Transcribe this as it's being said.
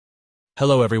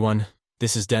Hello everyone,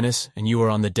 this is Dennis, and you are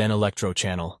on the Den Electro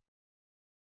channel.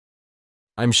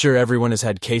 I'm sure everyone has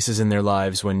had cases in their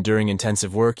lives when during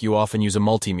intensive work you often use a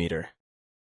multimeter.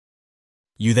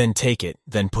 You then take it,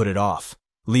 then put it off,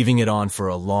 leaving it on for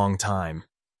a long time,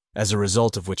 as a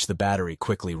result of which the battery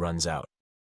quickly runs out.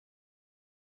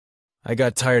 I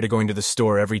got tired of going to the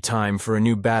store every time for a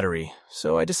new battery,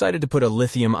 so I decided to put a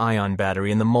lithium-ion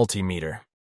battery in the multimeter.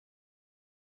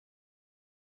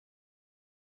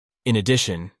 In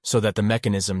addition, so that the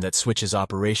mechanism that switches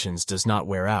operations does not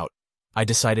wear out, I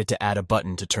decided to add a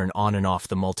button to turn on and off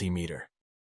the multimeter.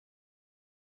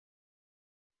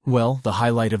 Well, the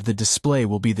highlight of the display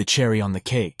will be the cherry on the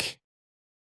cake.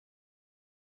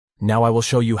 Now I will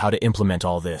show you how to implement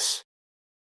all this.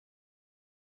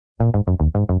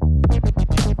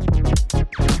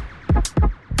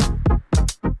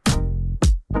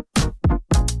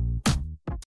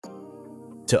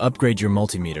 To upgrade your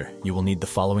multimeter, you will need the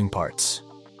following parts.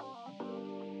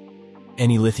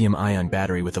 Any lithium-ion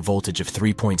battery with a voltage of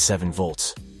 3.7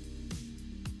 volts.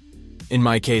 In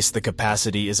my case, the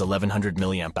capacity is 1100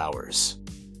 milliamp hours.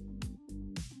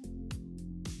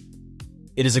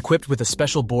 It is equipped with a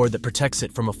special board that protects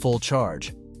it from a full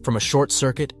charge, from a short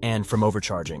circuit, and from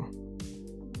overcharging.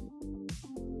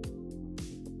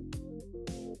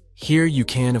 Here you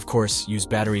can, of course, use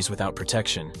batteries without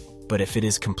protection, but if it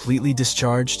is completely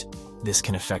discharged, this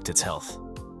can affect its health.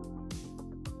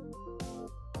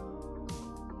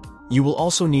 You will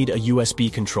also need a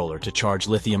USB controller to charge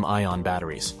lithium-ion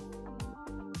batteries.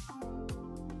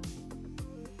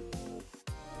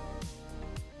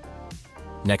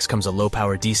 Next comes a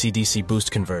low-power DC-DC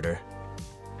boost converter.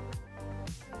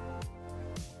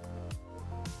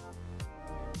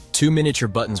 Two miniature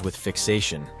buttons with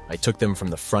fixation. I took them from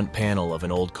the front panel of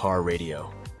an old car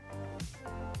radio.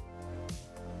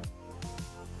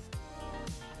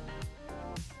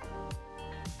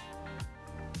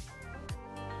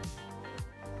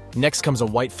 Next comes a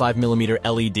white 5mm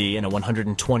LED and a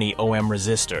 120 ohm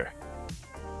resistor.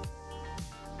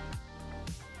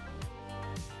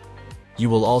 You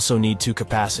will also need two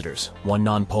capacitors, one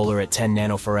non-polar at 10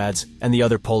 nanofarads and the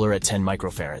other polar at 10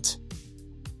 microfarads.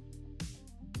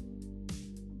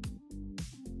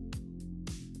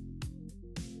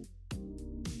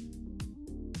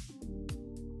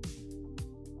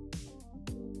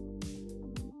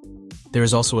 There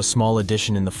is also a small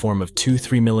addition in the form of two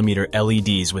 3mm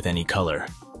LEDs with any color,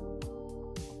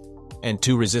 and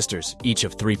two resistors, each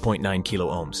of 3.9 kilo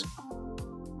ohms.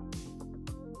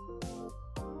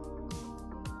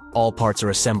 All parts are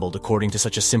assembled according to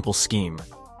such a simple scheme.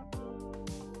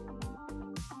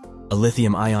 A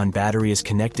lithium-ion battery is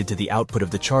connected to the output of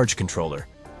the charge controller,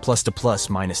 plus to plus,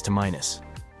 minus to minus.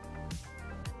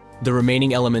 The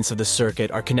remaining elements of the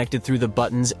circuit are connected through the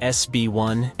buttons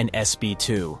SB1 and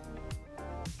SB2.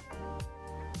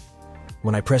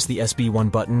 When I press the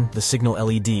SB1 button, the signal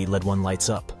LED LED1 lights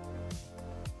up.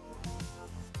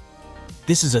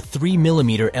 This is a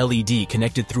 3mm LED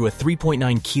connected through a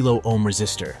 3.9 kilo ohm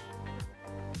resistor.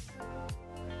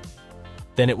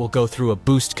 Then it will go through a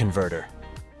boost converter.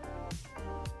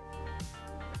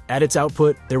 At its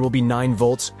output, there will be 9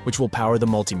 volts, which will power the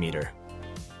multimeter.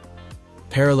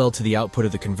 Parallel to the output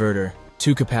of the converter,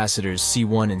 two capacitors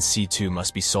C1 and C2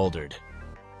 must be soldered.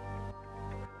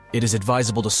 It is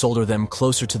advisable to solder them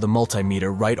closer to the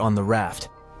multimeter right on the raft,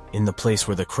 in the place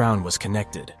where the crown was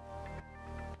connected.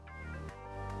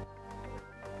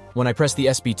 When I press the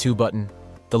SB2 button,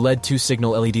 the LED2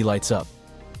 signal LED lights up.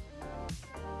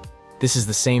 This is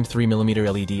the same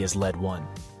 3mm LED as LED1.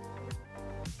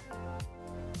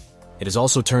 It is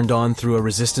also turned on through a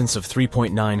resistance of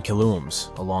 3.9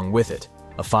 kiloohms. Along with it,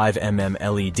 a 5mm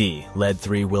LED,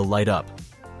 LED3, will light up.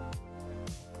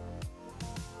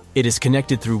 It is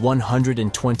connected through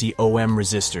 120 ohm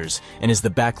resistors and is the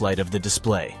backlight of the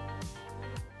display.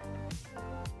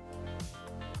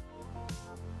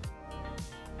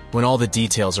 When all the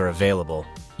details are available,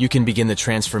 you can begin the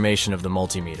transformation of the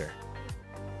multimeter.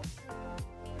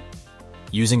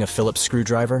 Using a Phillips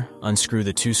screwdriver, unscrew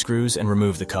the 2 screws and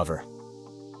remove the cover.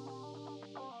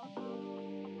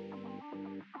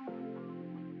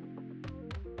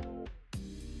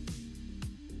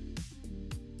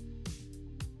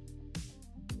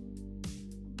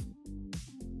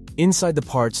 Inside the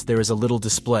parts there is a little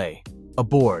display, a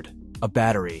board, a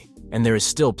battery, and there is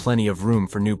still plenty of room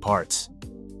for new parts.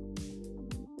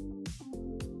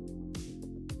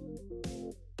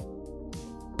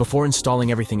 Before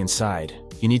installing everything inside,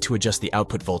 you need to adjust the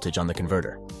output voltage on the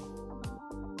converter.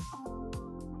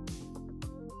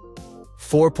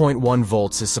 4.1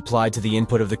 volts is supplied to the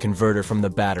input of the converter from the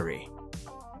battery.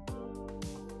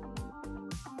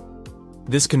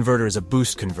 This converter is a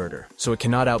boost converter, so it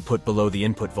cannot output below the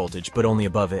input voltage, but only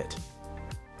above it.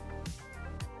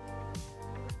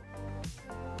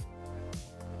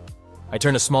 I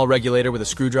turn a small regulator with a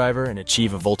screwdriver and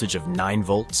achieve a voltage of 9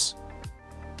 volts.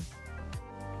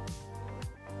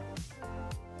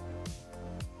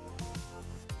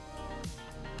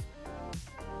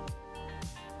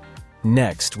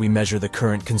 Next, we measure the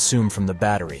current consumed from the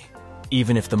battery.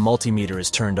 Even if the multimeter is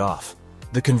turned off,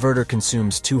 the converter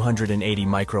consumes 280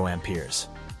 microamperes.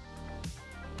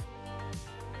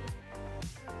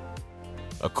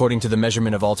 According to the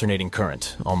measurement of alternating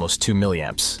current, almost 2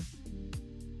 milliamps.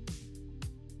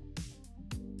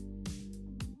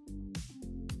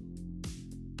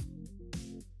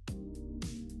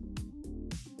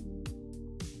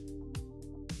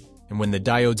 And when the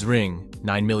diodes ring,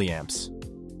 9 milliamps.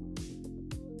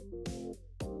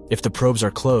 If the probes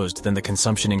are closed, then the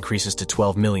consumption increases to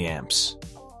 12 milliamps.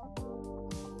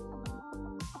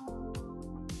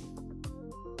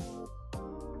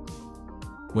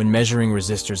 When measuring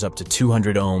resistors up to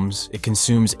 200 ohms, it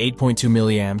consumes 8.2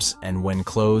 milliamps, and when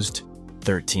closed,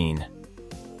 13.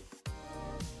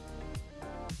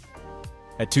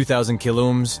 At 2000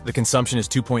 kiloohms, the consumption is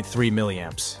 2.3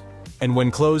 milliamps, and when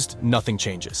closed, nothing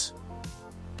changes.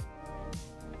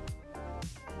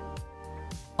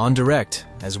 On direct,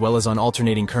 as well as on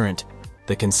alternating current,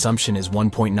 the consumption is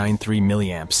 1.93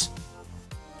 milliamps.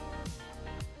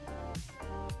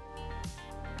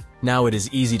 Now it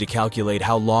is easy to calculate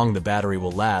how long the battery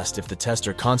will last if the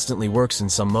tester constantly works in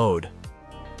some mode.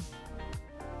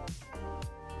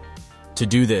 To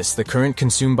do this, the current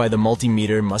consumed by the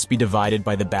multimeter must be divided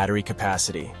by the battery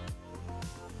capacity.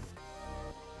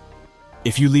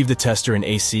 If you leave the tester in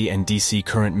AC and DC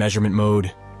current measurement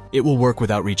mode, it will work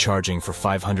without recharging for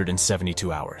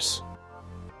 572 hours.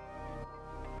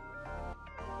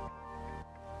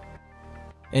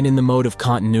 And in the mode of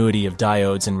continuity of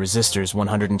diodes and resistors,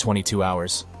 122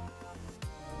 hours.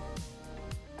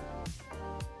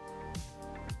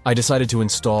 I decided to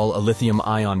install a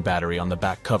lithium-ion battery on the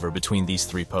back cover between these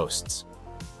 3 posts.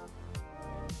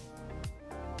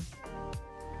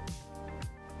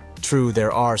 True,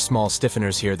 there are small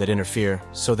stiffeners here that interfere,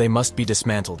 so they must be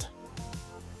dismantled.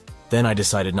 Then I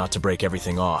decided not to break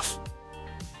everything off,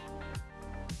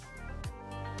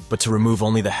 but to remove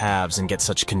only the halves and get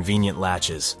such convenient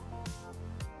latches.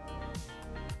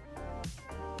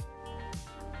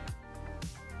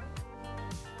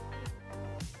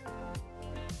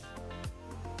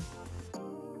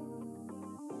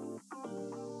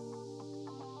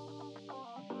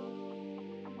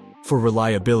 For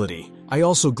reliability, I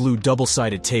also glued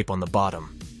double-sided tape on the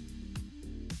bottom.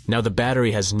 Now the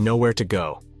battery has nowhere to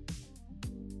go.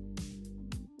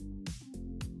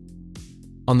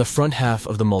 On the front half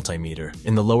of the multimeter,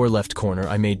 in the lower left corner,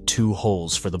 I made 2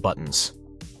 holes for the buttons.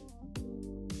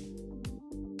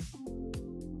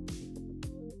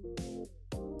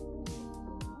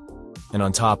 And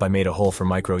on top, I made a hole for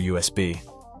micro USB.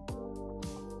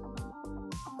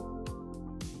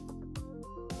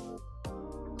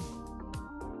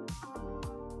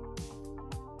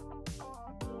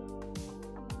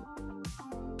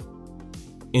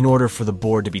 In order for the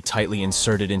board to be tightly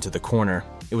inserted into the corner,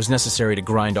 it was necessary to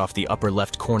grind off the upper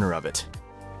left corner of it.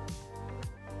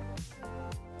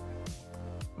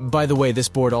 By the way, this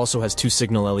board also has 2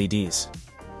 signal LEDs.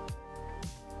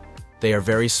 They are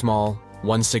very small,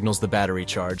 one signals the battery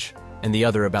charge, and the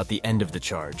other about the end of the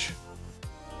charge.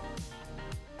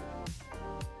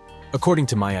 According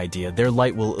to my idea, their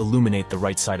light will illuminate the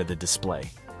right side of the display.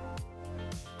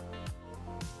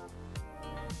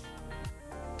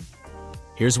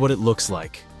 Here's what it looks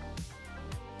like.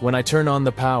 When I turn on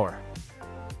the power,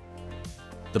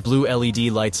 the blue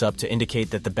LED lights up to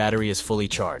indicate that the battery is fully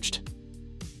charged.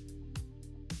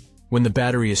 When the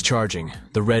battery is charging,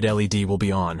 the red LED will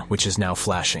be on, which is now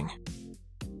flashing.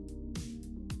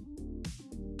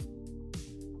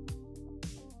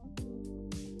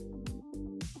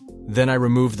 Then I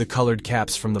removed the colored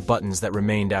caps from the buttons that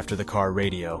remained after the car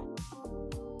radio,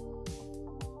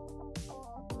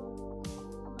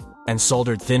 and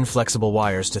soldered thin flexible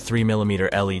wires to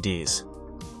 3mm LEDs.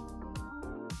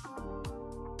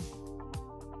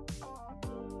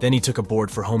 Then he took a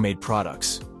board for homemade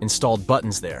products, installed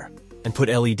buttons there, and put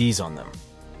LEDs on them.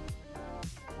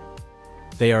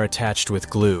 They are attached with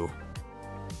glue.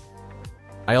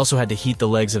 I also had to heat the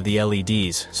legs of the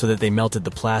LEDs so that they melted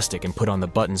the plastic and put on the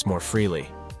buttons more freely.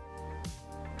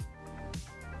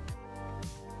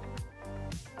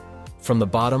 From the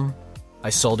bottom, I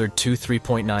soldered 2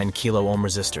 3.9 kilo ohm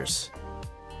resistors.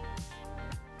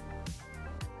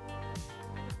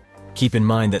 Keep in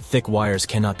mind that thick wires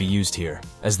cannot be used here,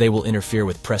 as they will interfere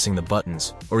with pressing the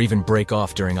buttons, or even break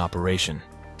off during operation.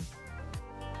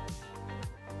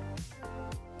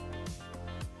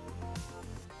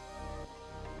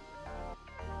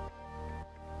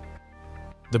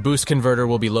 The boost converter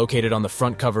will be located on the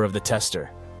front cover of the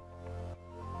tester.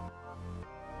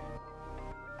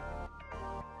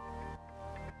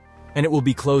 And it will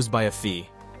be closed by a fee.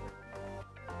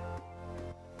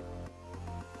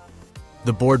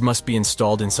 The board must be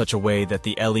installed in such a way that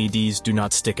the LEDs do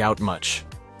not stick out much,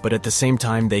 but at the same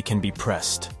time they can be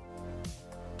pressed.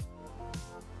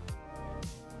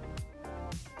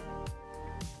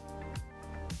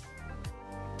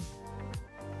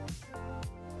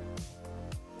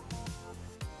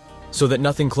 So that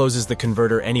nothing closes the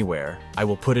converter anywhere, I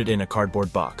will put it in a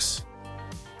cardboard box.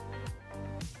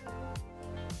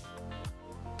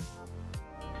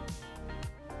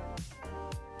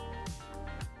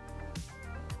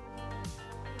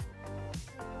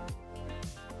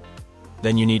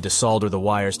 Then you need to solder the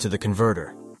wires to the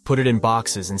converter, put it in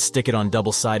boxes and stick it on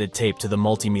double-sided tape to the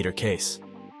multimeter case.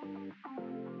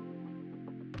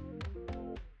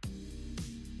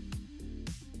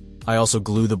 I also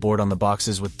glue the board on the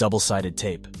boxes with double-sided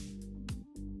tape.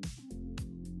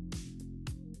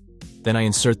 Then I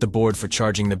insert the board for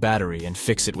charging the battery and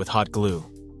fix it with hot glue.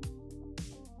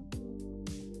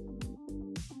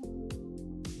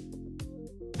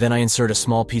 Then I insert a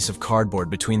small piece of cardboard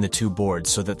between the two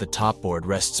boards so that the top board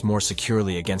rests more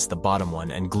securely against the bottom one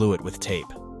and glue it with tape.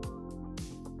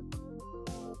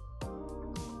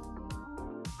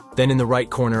 Then in the right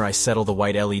corner I settle the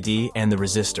white LED and the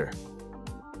resistor.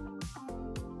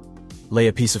 Lay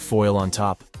a piece of foil on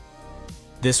top.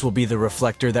 This will be the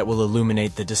reflector that will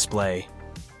illuminate the display.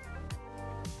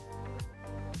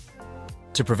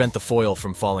 To prevent the foil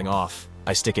from falling off,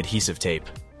 I stick adhesive tape.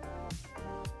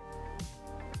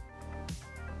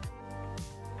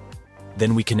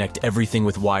 Then we connect everything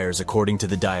with wires according to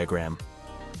the diagram.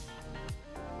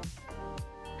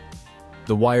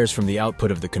 The wires from the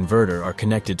output of the converter are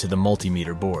connected to the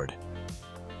multimeter board.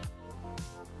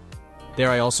 There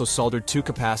I also soldered two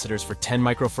capacitors for 10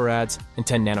 microfarads and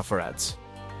 10 nanofarads.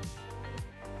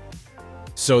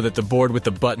 So that the board with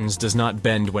the buttons does not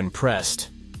bend when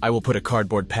pressed, I will put a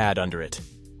cardboard pad under it.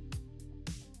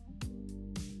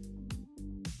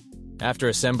 After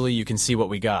assembly, you can see what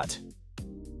we got.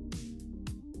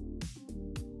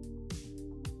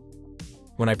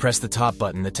 When I press the top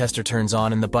button, the tester turns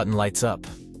on and the button lights up.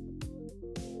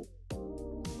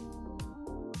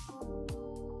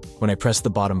 When I press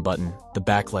the bottom button, the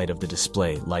backlight of the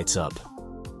display lights up.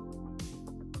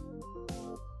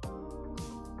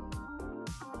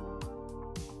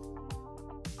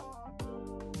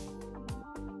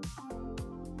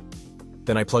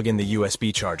 Then I plug in the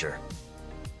USB charger.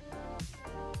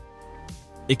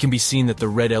 It can be seen that the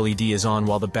red LED is on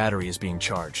while the battery is being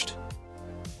charged.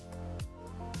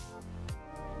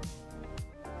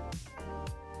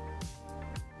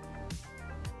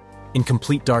 In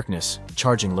complete darkness,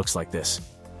 charging looks like this.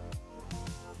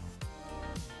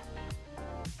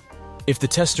 If the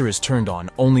tester is turned on,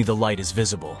 only the light is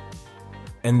visible.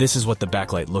 And this is what the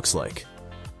backlight looks like.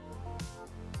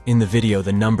 In the video,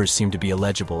 the numbers seem to be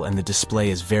illegible and the display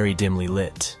is very dimly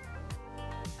lit.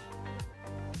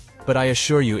 But I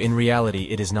assure you, in reality,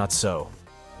 it is not so.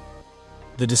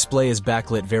 The display is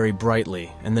backlit very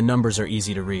brightly and the numbers are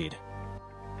easy to read.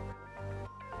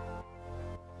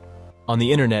 On the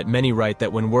internet, many write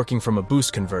that when working from a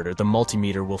boost converter, the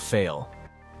multimeter will fail.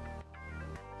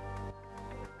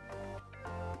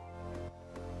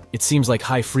 It seems like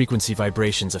high-frequency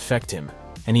vibrations affect him,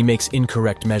 and he makes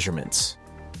incorrect measurements.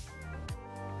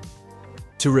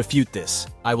 To refute this,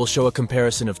 I will show a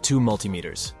comparison of two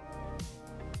multimeters.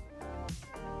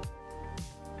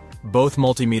 Both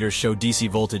multimeters show DC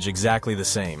voltage exactly the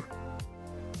same.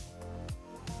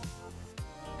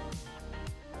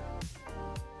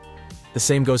 The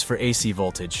same goes for AC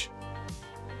voltage.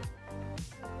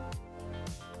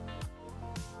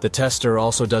 The tester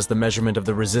also does the measurement of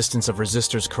the resistance of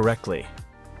resistors correctly.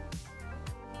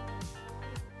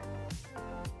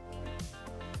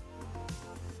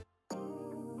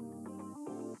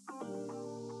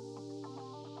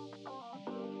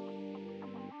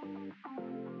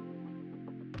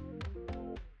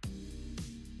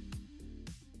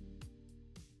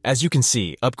 As you can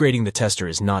see, upgrading the tester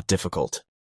is not difficult,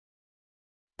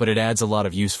 but it adds a lot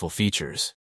of useful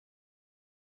features.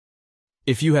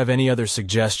 If you have any other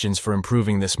suggestions for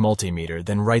improving this multimeter,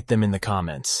 then write them in the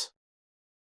comments.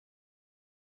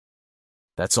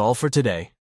 That's all for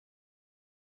today.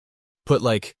 Put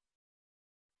like,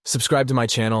 subscribe to my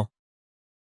channel.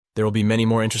 There will be many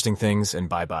more interesting things, and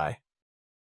bye-bye.